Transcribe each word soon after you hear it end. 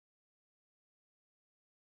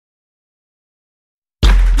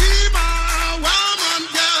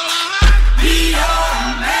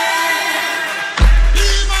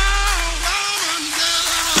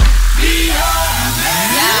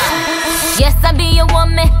I be your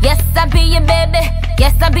woman, yes, I be your baby.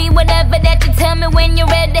 Yes, I be whatever that you tell me when you're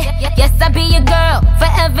ready. Yes, I be your girl,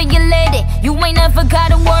 forever your lady. You ain't never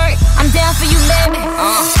gotta worry, I'm down for you, baby.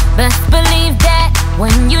 Best believe that,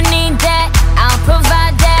 when you need that, I'll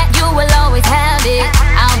provide that. You will always have it,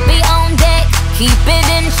 I'll be on deck, keep it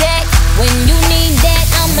in check. When you need that,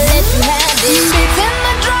 I'ma let you have it. Beatin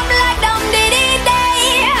the drum like dum diddy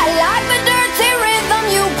day. I like the dirty rhythm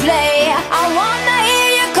you play. I wanna hear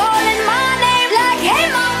you calling my name like, hey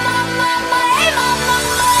mama, mama, hey mama,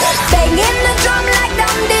 mama. Banging the drum like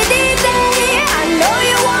dum diddy day. I know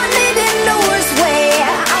you want it in the worst way.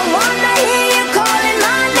 I wanna hear you calling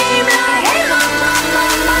my name like, hey mama,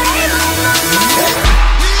 mama, hey mama, mama.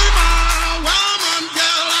 Be my woman,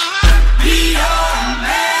 girl, be your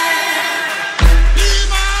man. Be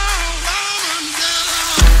my woman,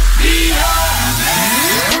 girl, be your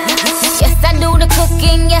man. Yes, I do the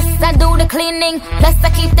cooking, yes, I do the cleaning. Plus I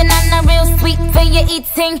keep the nana real sweet for your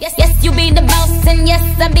eating. Yes, you be the boss and yes,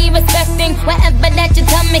 I be respecting whatever that you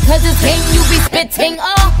tell me, cause it's game you be spitting.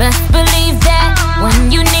 Oh, best believe that,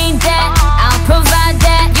 when you need that, I'll provide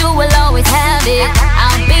that. You will always have it,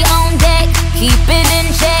 I'll be on deck, keep it in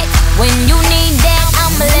check. When you need that,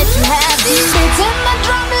 I'ma let you have it. Beatin the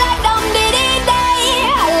drum like dum diddy day.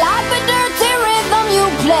 I like the dirty rhythm you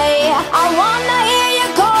play. I wanna hear you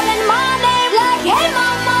calling my name like, hey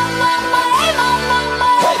mama, mama, hey mama,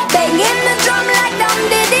 mama. Banging the drum like dum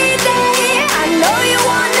diddy day. I know you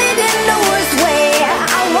want it in the worst way.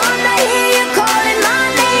 I wanna hear you calling my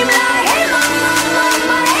name like, hey mama,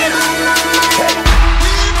 mama, hey mama, mama.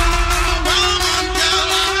 Be my woman, girl,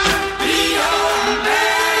 be your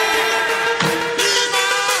man. Be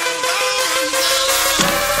my woman, girl,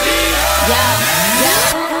 be your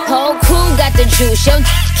Whole crew got the juice, yo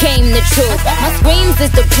came the truth. My screams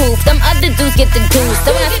is the proof, them other dudes get the deuce.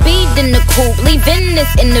 So when I speed in the coupe, leaving this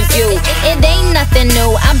interview, it ain't nothing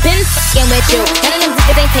new, I've been fucking with you. None of them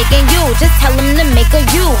niggas ain't taking you, just tell them to make a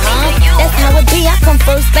you, huh? That's how it be, I come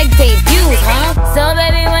first like debuts, huh? So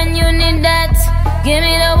baby, when you need that, give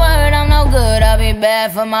me the word, I'm no good, I'll be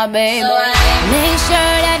bad for my baby. Make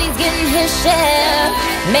sure that he's getting his share,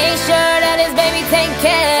 make sure that his baby take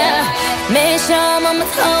care. Make sure I'm on my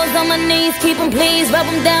toes, on my knees, keep 'em please, rub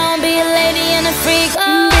 'em down, be a lady and a freak.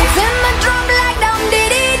 Oh. Beatin the drum like